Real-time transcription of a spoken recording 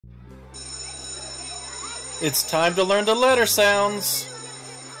It's time to learn the letter sounds.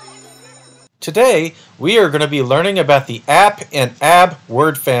 Today, we are going to be learning about the ap and ab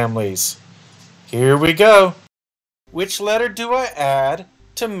word families. Here we go. Which letter do I add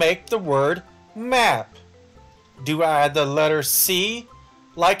to make the word map? Do I add the letter C,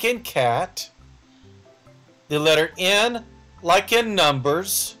 like in cat, the letter N, like in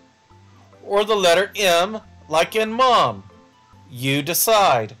numbers, or the letter M, like in mom? You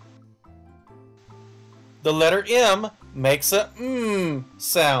decide. The letter M makes a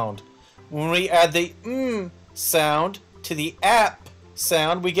sound. When we add the sound to the ap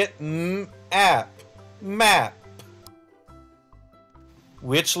sound, we get ap, map.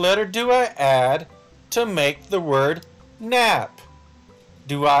 Which letter do I add to make the word nap?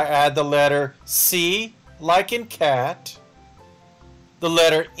 Do I add the letter C, like in cat, the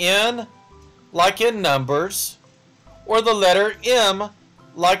letter N, like in numbers, or the letter M,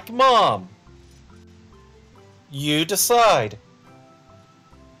 like mom? You decide.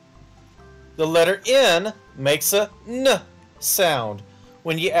 The letter N makes a N sound.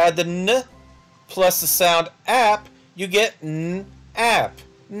 When you add the N plus the sound ap, you get ap,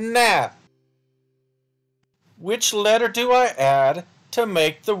 nap. Which letter do I add to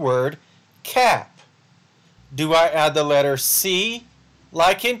make the word cap? Do I add the letter C,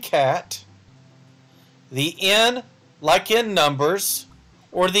 like in cat, the N, like in numbers,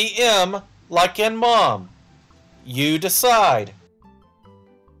 or the M, like in mom? You decide.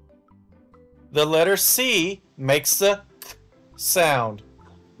 The letter C makes the k sound.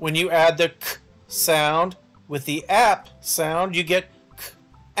 When you add the k sound with the ap sound, you get k,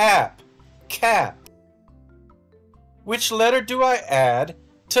 ap, cap. Which letter do I add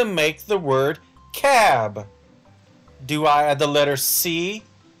to make the word cab? Do I add the letter C,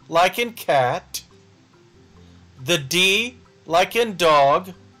 like in cat, the D, like in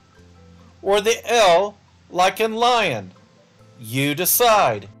dog, or the L, like in lion? You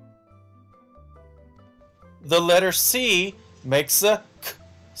decide. The letter C makes a k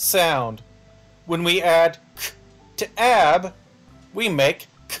sound. When we add k to ab, we make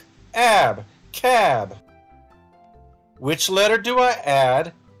k, ab, cab. Which letter do I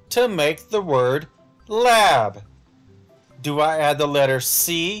add to make the word lab? Do I add the letter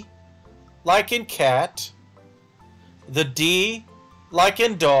C, like in cat, the D, like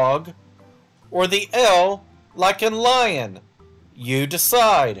in dog, or the L, like in lion? You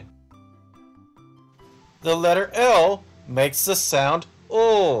decide. The letter L makes the sound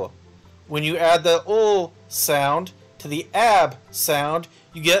ul. When you add the ul sound to the ab sound,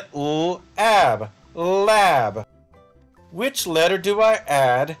 you get ul, ab, lab. Which letter do I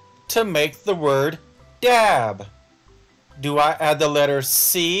add to make the word dab? Do I add the letter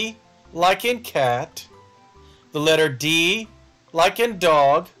C, like in cat, the letter D, like in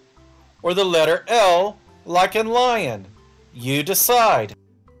dog, or the letter L, like in lion? You decide.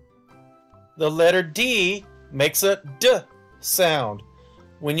 The letter D makes a D sound.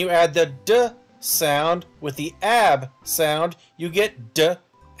 When you add the D sound with the ab sound, you get D,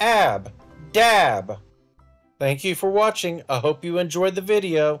 ab, dab. Thank you for watching. I hope you enjoyed the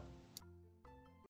video.